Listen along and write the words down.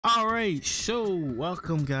Alright, so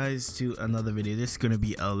welcome guys to another video. This is going to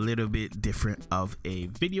be a little bit different of a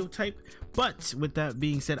video type, but with that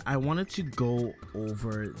being said, I wanted to go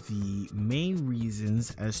over the main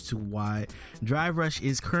reasons as to why Drive Rush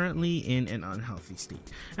is currently in an unhealthy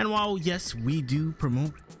state. And while yes, we do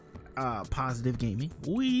promote positive gaming,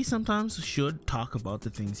 we sometimes should talk about the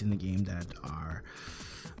things in the game that are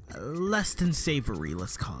less than savory,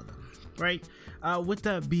 let's call them, right? With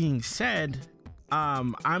that being said,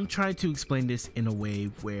 I'm trying to explain this in a way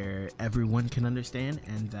where everyone can understand,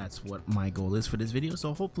 and that's what my goal is for this video.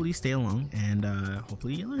 So hopefully stay along and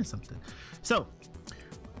hopefully you learn something. So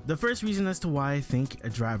the first reason as to why I think a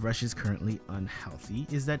Drive Rush is currently unhealthy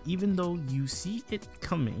is that even though you see it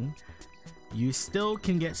coming, you still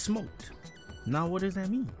can get smoked. Now what does that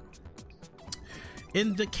mean?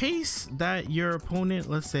 In the case that your opponent,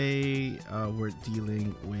 let's say we're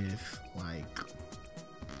dealing with like,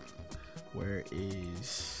 where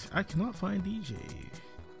is, I cannot find DJ.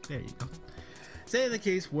 There you go. Say the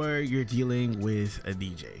case where you're dealing with a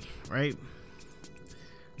DJ, right?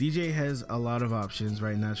 DJ has a lot of options,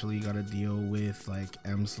 right? Naturally, you gotta deal with like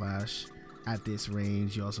M/ at this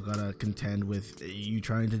range. You also gotta contend with you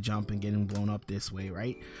trying to jump and getting blown up this way,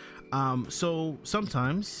 right? So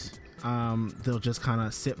sometimes they'll just kind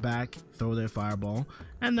of sit back, throw their fireball,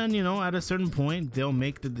 and then, you know, at a certain point they'll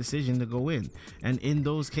make the decision to go in, and in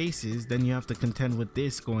those cases then you have to contend with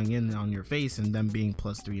this going in on your face and them being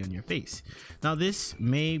 +3 on your face. Now this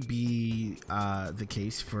may be the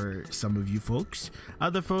case for some of you folks.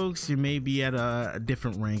 Other folks, you may be at a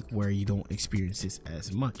different rank where you don't experience this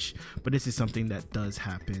as much, but this is something that does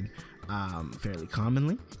happen fairly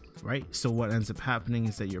commonly, right? So what ends up happening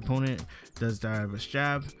is that your opponent does Drive Rush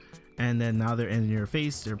jab, and then now they're in your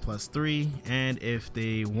face, they're +3, and if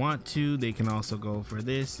they want to, they can also go for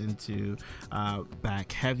this into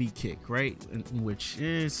back heavy kick, right? Which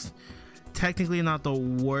is technically not the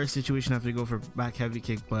worst situation after you go for back heavy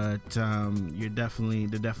kick, but they're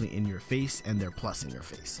definitely in your face and they're plus in your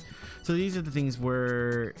face. So these are the things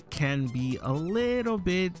where can be a little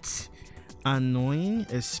bit annoying,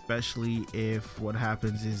 especially if what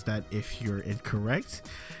happens is that if you're incorrect,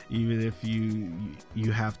 even if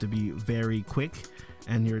you have to be very quick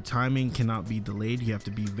and your timing cannot be delayed, you have to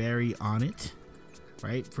be very on it,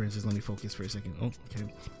 right? For instance, let me focus for a second. Oh,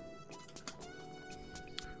 okay.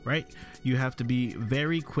 Right, you have to be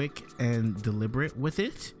very quick and deliberate with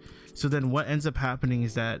it. So then what ends up happening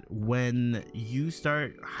is that when you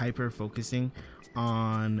start hyper focusing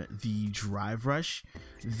on the Drive Rush,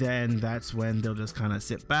 then that's when they'll just kind of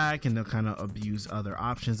sit back and they'll kind of abuse other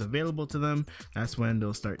options available to them. That's when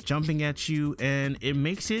they'll start jumping at you, and it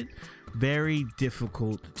makes it very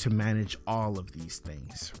difficult to manage all of these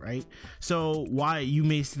things, right? So why, you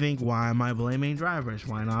may think, why am I blaming Drive Rush?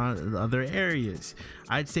 Why not other areas?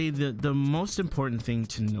 I'd say the most important thing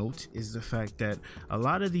to note is the fact that a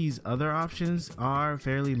lot of these other options are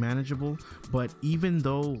fairly manageable, but even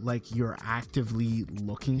though like you're actively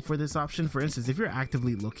looking for this option, for instance, if you're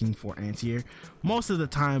actively looking for anti-air, most of the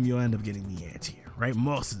time you'll end up getting the anti-air, right?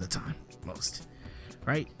 Most of the time,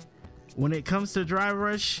 right? When it comes to Drive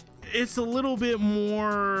Rush, it's a little bit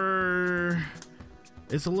more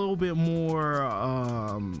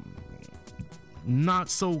not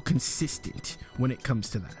so consistent when it comes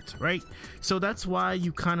to that, right? So that's why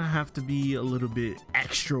you kind of have to be a little bit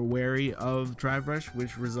extra wary of Drive Rush,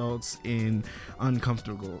 which results in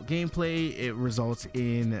uncomfortable gameplay. It results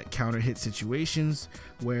in counter hit situations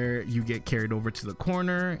where you get carried over to the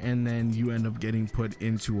corner and then you end up getting put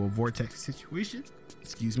into a vortex situation,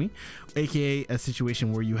 excuse me, aka a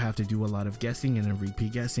situation where you have to do a lot of guessing and then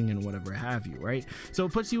repeat guessing and whatever have you, right? So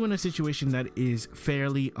it puts you in a situation that is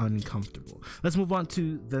fairly uncomfortable. Let's move on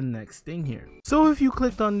to the next thing here. So if you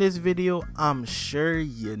clicked on this video, I'm sure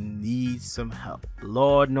you need some help.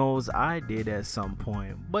 Lord knows I did at some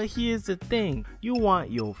point. But here's the thing, you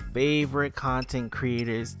want your favorite content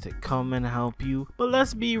creators to come and help you, but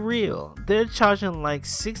let's be real, they're charging like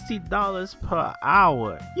 $60 per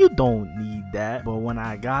hour. You don't need that, but when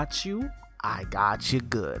I got you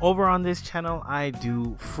good. Over on this channel, I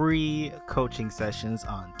do free coaching sessions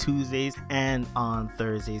on Tuesdays and on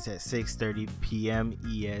Thursdays at 6:30 p.m.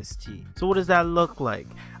 EST. So what does that look like?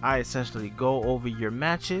 I essentially go over your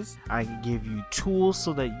matches. I give you tools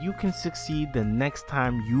so that you can succeed the next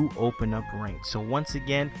time you open up rank. So once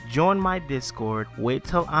again, join my Discord. Wait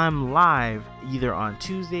till I'm live either on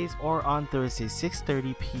Tuesdays or on Thursdays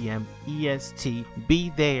 6:30 p.m. EST.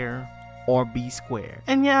 Be there or be square.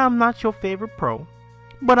 And yeah, I'm not your favorite pro,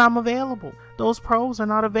 but I'm available. Those pros are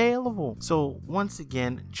not available. So once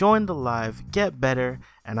again, join the live, get better,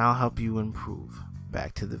 and I'll help you improve.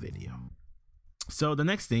 Back to the video. So the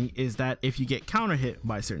next thing is that if you get counter hit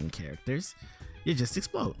by certain characters, you just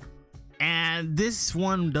explode. And this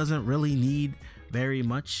one doesn't really need very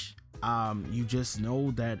much. You just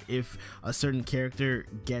know that if a certain character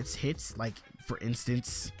gets hits, like for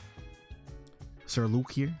instance Sir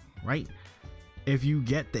Luke here, right? If you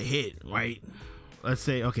get the hit, right, let's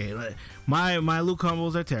say, okay, my Luke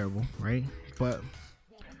combos are terrible, right? But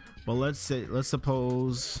let's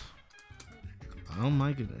suppose, oh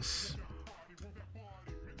my goodness,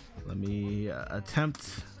 let me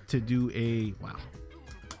attempt to do a, wow.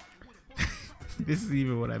 This is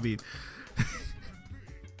even what I mean.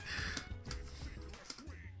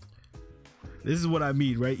 This is what I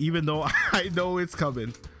mean, right? Even though I know it's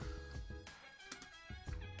coming.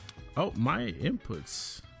 Oh, my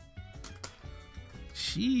inputs.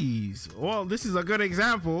 Jeez. Well, this is a good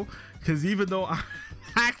example, because even though I'm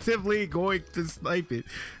actively going to snipe it.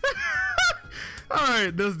 All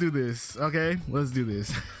right, let's do this. Okay, let's do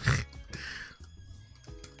this.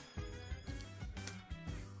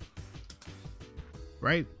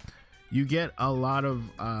 Right? You get a lot of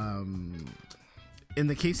in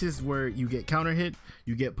the cases where you get counter hit,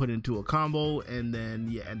 you get put into a combo and then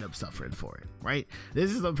you end up suffering for it, right?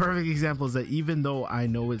 This is the perfect example, is that even though I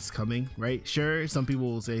know it's coming, right? Sure, some people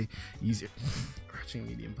will say use your crouching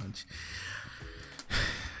medium punch.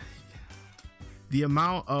 The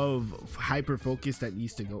amount of hyper focus that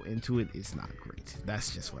needs to go into it is not great.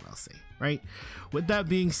 That's just what I'll say, right? With that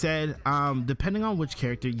being said, depending on which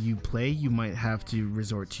character you play, you might have to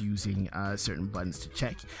resort to using certain buttons to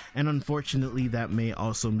check, and unfortunately that may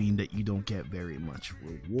also mean that you don't get very much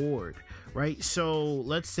reward, right? So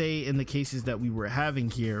let's say in the cases that we were having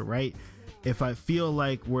here, right, if I feel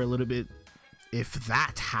like we're a little bit, if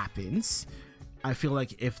that happens, I feel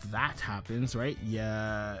like if that happens, right,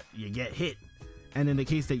 you get hit. And in the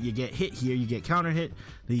case that you get hit here, you get counter hit,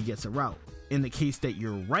 then he gets a route. In the case that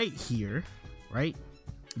you're right here, right,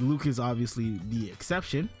 Luke is obviously the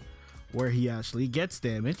exception, where he actually gets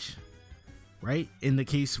damage, right? In the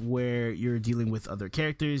case where you're dealing with other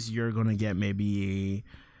characters, you're gonna get maybe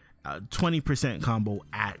a 20% combo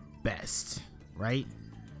at best, right?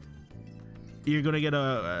 You're gonna get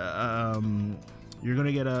a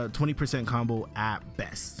 20% combo at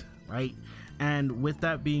best, right? And with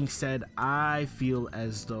that being said, I feel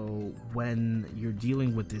as though when you're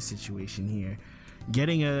dealing with this situation here,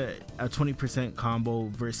 getting a 20% combo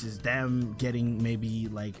versus them getting maybe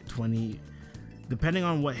like 20, depending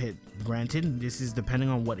on what hit, granted this is depending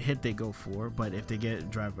on what hit they go for, but if they get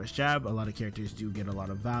drive rush jab, a lot of characters do get a lot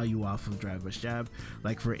of value off of drive rush jab.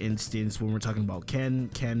 Like for instance, when we're talking about Ken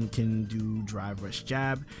can do drive rush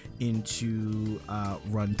jab into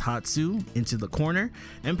run Tatsu into the corner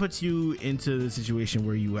and puts you into the situation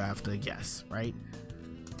where you have to guess, right?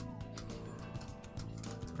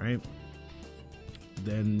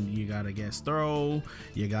 Then you gotta guess throw,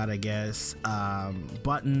 you gotta guess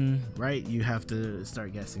button, right? You have to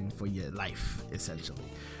start guessing for your life essentially.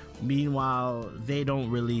 Meanwhile, they don't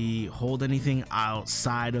really hold anything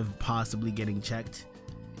outside of possibly getting checked,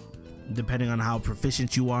 depending on how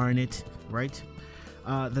proficient you are in it, right?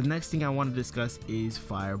 The next thing I want to discuss is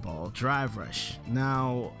Fireball Drive Rush.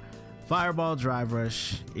 Now, Fireball Drive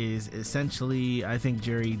Rush is essentially, I think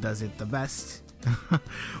Jerry does it the best.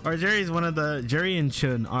 Or Jerry and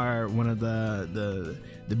Chun are one of the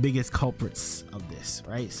biggest culprits of this,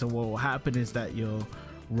 right? So what will happen is that you'll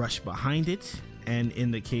rush behind it, and in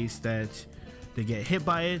the case that they get hit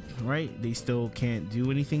by it, right, they still can't do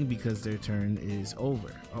anything because their turn is over.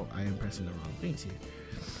 Oh, I am pressing the wrong things here,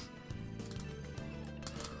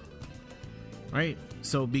 right?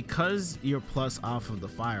 So because you're plus off of the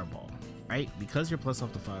fireball, right,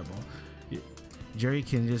 Jerry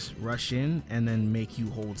can just rush in and then make you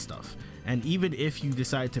hold stuff, and even if you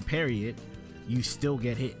decide to parry it, you still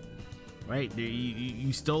get hit, right?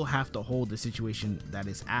 You still have to hold the situation that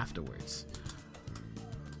is afterwards,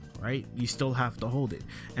 right? You still have to hold it,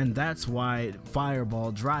 and that's why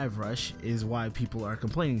Fireball Drive Rush is why people are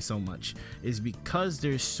complaining so much, is because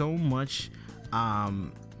there's so much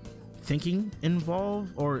thinking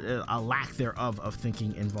involved, or a lack thereof of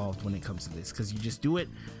thinking involved when it comes to this, because you just do it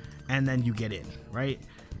and then you get in, right?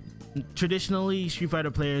 Traditionally, Street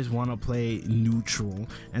Fighter players want to play neutral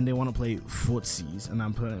and they want to play footsies, and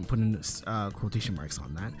I'm putting quotation marks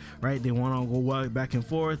on that, right? They want to go back and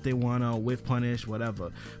forth, they want to whiff punish,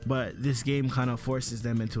 whatever, but this game kind of forces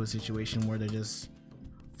them into a situation where they're just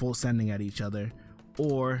full sending at each other,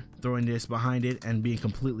 or throwing this behind it and being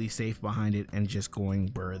completely safe behind it and just going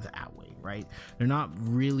burr that way, right? They're not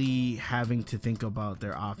really having to think about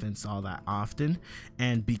their offense all that often,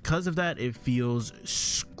 and because of that, it feels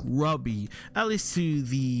scrubby, at least to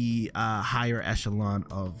the higher echelon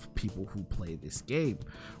of people who play this game,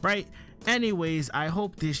 right? Anyways, I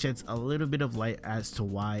hope this sheds a little bit of light as to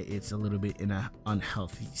why it's a little bit in an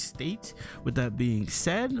unhealthy state. With that being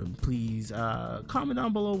said, please comment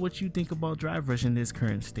down below what you think about Drive Rush in this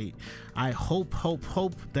current state. I hope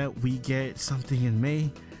that we get something in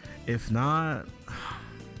May. If not,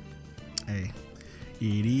 hey,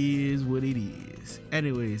 it is what it is.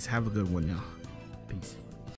 Anyways, have a good one, y'all. Peace.